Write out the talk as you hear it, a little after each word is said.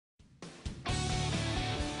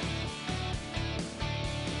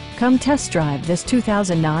Come test drive this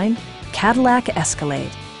 2009 Cadillac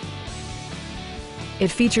Escalade. It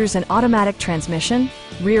features an automatic transmission,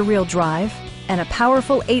 rear-wheel drive, and a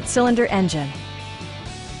powerful 8-cylinder engine.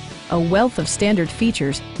 A wealth of standard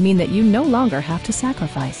features mean that you no longer have to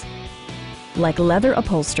sacrifice, like leather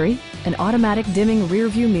upholstery, an automatic dimming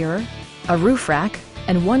rear-view mirror, a roof rack,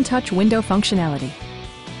 and one-touch window functionality.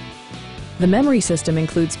 The memory system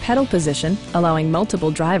includes pedal position, allowing multiple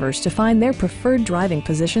drivers to find their preferred driving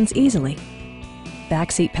positions easily.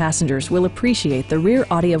 Backseat passengers will appreciate the rear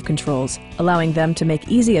audio controls, allowing them to make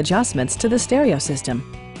easy adjustments to the stereo system.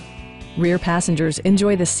 Rear passengers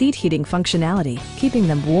enjoy the seat heating functionality, keeping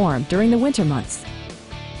them warm during the winter months.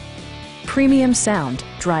 Premium sound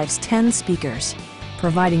drives 10 speakers,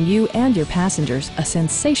 providing you and your passengers a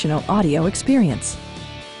sensational audio experience.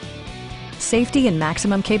 Safety and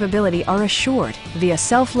maximum capability are assured via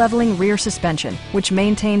self-leveling rear suspension, which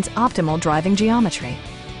maintains optimal driving geometry.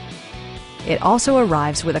 It also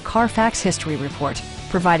arrives with a Carfax history report,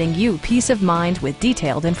 providing you peace of mind with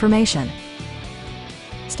detailed information.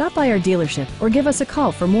 Stop by our dealership or give us a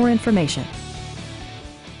call for more information.